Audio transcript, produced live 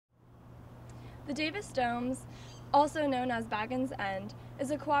The Davis Domes, also known as Baggins End,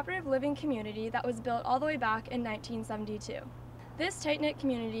 is a cooperative living community that was built all the way back in 1972. This tight-knit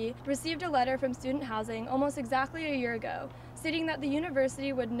community received a letter from student housing almost exactly a year ago, stating that the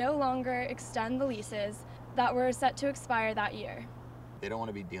university would no longer extend the leases that were set to expire that year. They don't want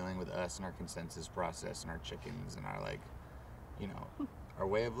to be dealing with us and our consensus process and our chickens and our, our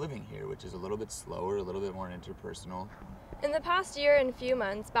way of living here, which is a little bit slower, a little bit more interpersonal. In the past year and few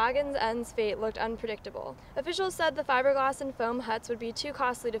months, Baggins End's fate looked unpredictable. Officials said the fiberglass and foam huts would be too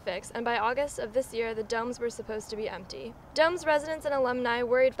costly to fix, and by August of this year, the domes were supposed to be empty. Domes residents and alumni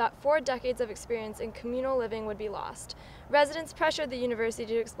worried that 4 decades of experience in communal living would be lost. Residents pressured the university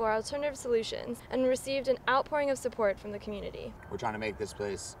to explore alternative solutions and received an outpouring of support from the community. We're trying to make this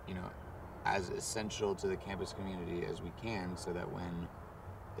place, as essential to the campus community as we can, so that when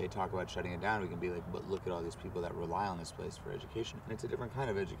they talk about shutting it down, we can be like, but look at all these people that rely on this place for education. And it's a different kind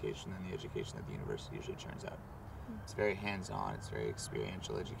of education than the education that the university usually churns out. It's very hands-on, it's very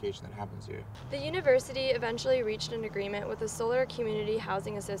experiential education that happens here. The university eventually reached an agreement with the Solar Community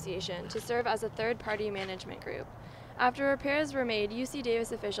Housing Association to serve as a third-party management group. After repairs were made, UC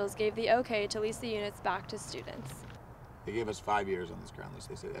Davis officials gave the okay to lease the units back to students. They gave us 5 years on this ground lease.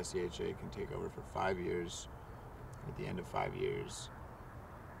 They said SCHA can take over for 5 years. At the end of 5 years,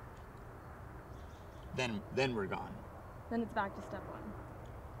 then we're gone. Then it's back to step one.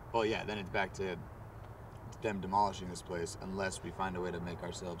 Well, yeah, then it's back to them demolishing this place unless we find a way to make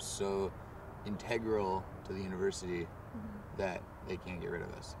ourselves so integral to the university that they can't get rid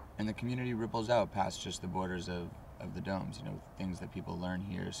of us. And the community ripples out past just the borders of the domes. Things that people learn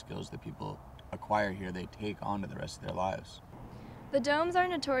here, skills that people acquire here, they take on to the rest of their lives. The domes are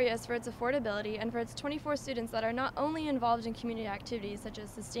notorious for its affordability and for its 24 students that are not only involved in community activities such as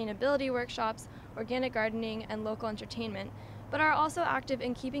sustainability workshops, organic gardening, and local entertainment, but are also active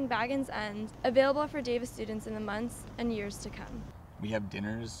in keeping Baggins End available for Davis students in the months and years to come. We have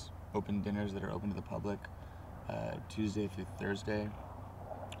dinners, open dinners that are open to the public, Tuesday through Thursday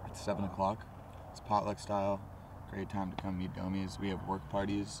at 7 o'clock. It's potluck style, great time to come meet domies. We have work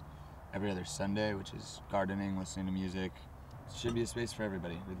parties every other Sunday, which is gardening, listening to music. It should be a space for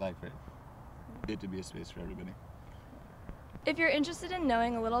everybody. We'd like for it to be a space for everybody. If you're interested in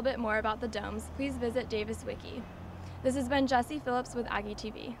knowing a little bit more about the domes, please visit Davis Wiki. This has been Jessie Phillips with Aggie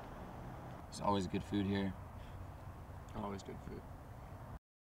TV. There's always good food here. Always good food.